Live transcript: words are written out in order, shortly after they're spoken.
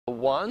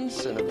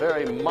ones, and a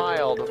very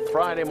mild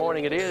Friday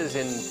morning it is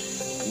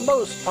in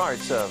most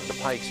parts of the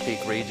Pikes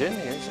Peak region.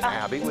 Here's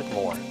Abby with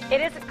more.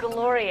 It is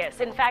glorious.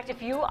 In fact,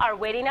 if you are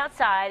waiting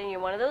outside and you're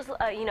one of those,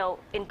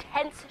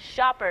 intense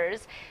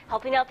shoppers,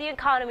 helping out the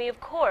economy, of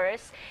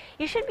course,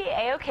 you should be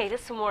A-okay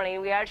this morning.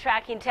 We are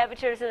tracking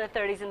temperatures in the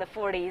 30s and the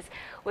 40s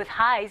with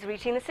highs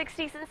reaching the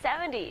 60s and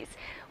 70s.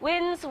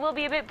 Winds will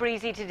be a bit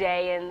breezy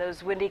today, and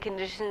those windy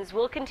conditions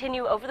will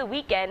continue over the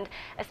weekend,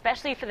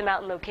 especially for the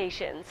mountain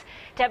locations.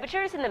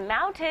 Temperatures in the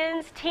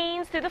mountains,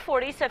 teens through the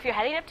 40s, so if you're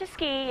heading up to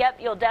ski, yep,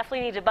 you'll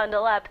definitely need to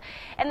bundle up.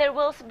 And there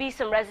will be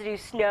some residue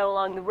snow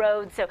along the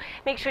road, so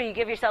make sure you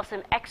give yourself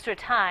some extra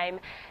time.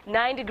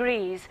 9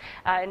 degrees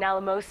in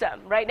Alamosa.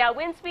 Right now,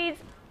 wind speeds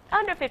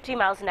under 15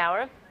 miles an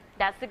hour.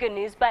 That's the good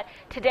news, but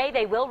today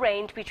they will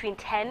range between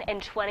 10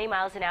 and 20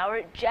 miles an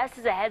hour, just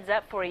as a heads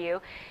up for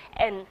you.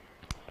 And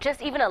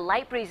just even a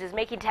light breeze is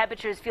making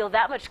temperatures feel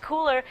that much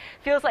cooler.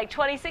 Feels like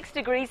 26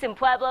 degrees in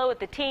Pueblo with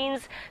the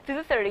teens through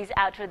the 30s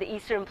out toward the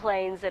eastern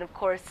plains, and of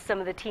course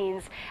some of the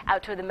teens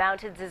out toward the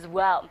mountains as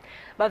well.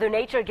 Mother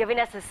Nature giving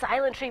us a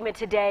silent treatment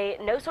today.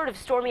 No sort of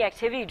stormy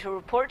activity to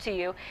report to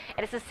you.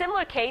 And it's a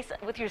similar case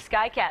with your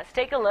skycast.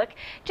 Take a look.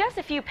 Just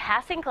a few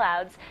passing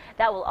clouds.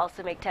 That will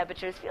also make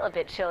temperatures feel a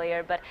bit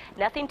chillier, but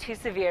nothing too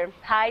severe.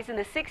 Highs in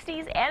the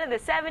 60s and in the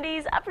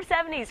 70s, upper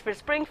 70s for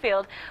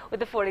Springfield with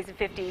the 40s and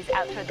 50s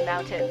out toward the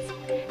mountains.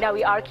 Now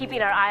we are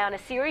keeping our eye on a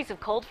series of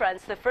cold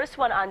fronts. The first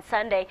one on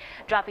Sunday,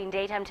 dropping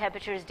daytime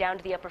temperatures down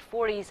to the upper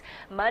 40s.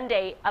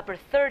 Monday, upper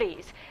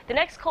 30s. The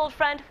next cold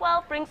front,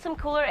 well, brings some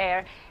cooler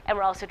air, and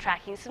we're also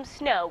tracking some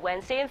snow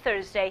Wednesday and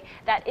Thursday.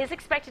 That is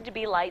expected to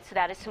be light, so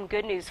that is some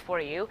good news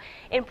for you.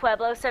 In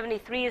Pueblo,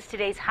 73 is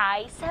today's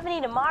high, 70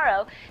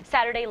 tomorrow.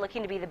 Saturday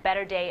looking to be the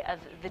better day of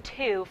the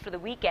two for the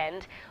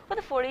weekend, with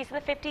the 40s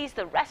and the 50s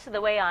the rest of the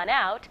way on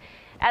out.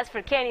 As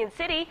for Canyon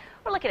City,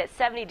 we're looking at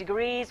 70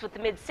 degrees with the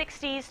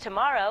mid-60s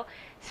tomorrow.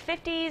 It's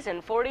 50s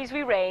and 40s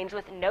we range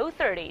with no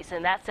 30s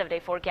in that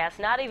 7-day forecast,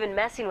 not even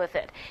messing with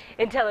it.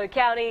 In Teller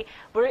County,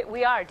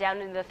 we are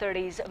down in the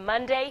 30s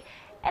Monday,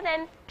 and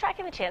then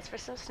tracking the chance for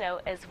some snow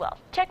as well.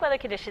 Check weather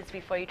conditions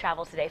before you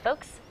travel today,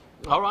 folks.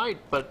 All right,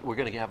 but we're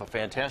going to have a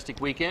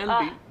fantastic weekend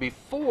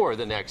before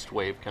the next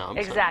wave comes.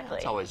 Exactly.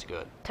 It's always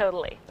good.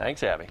 Totally.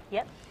 Thanks, Abby.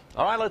 Yep.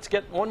 All right, let's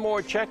get one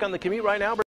more check on the commute right now.